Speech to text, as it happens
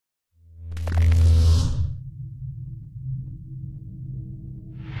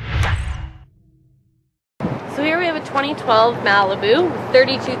a 2012 Malibu with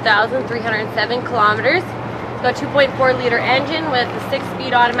 32,307 kilometers. It's got a 2.4 liter engine with a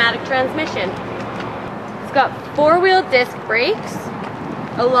 6-speed automatic transmission. It's got 4-wheel disc brakes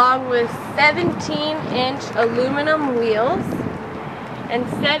along with 17-inch aluminum wheels and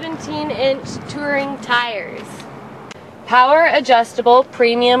 17-inch touring tires. Power adjustable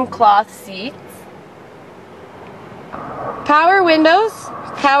premium cloth seats. Power windows,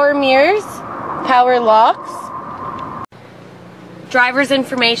 power mirrors, power locks, driver's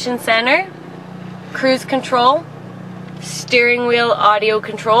information center, cruise control, steering wheel audio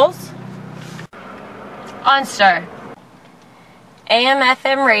controls, Onstar,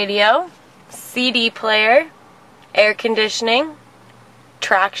 AM/FM radio, CD player, air conditioning,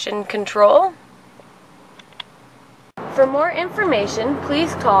 traction control. For more information,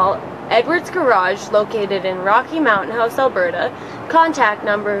 please call Edwards Garage, located in Rocky Mountain House, Alberta. Contact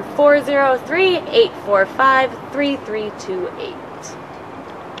number 403-845-3328.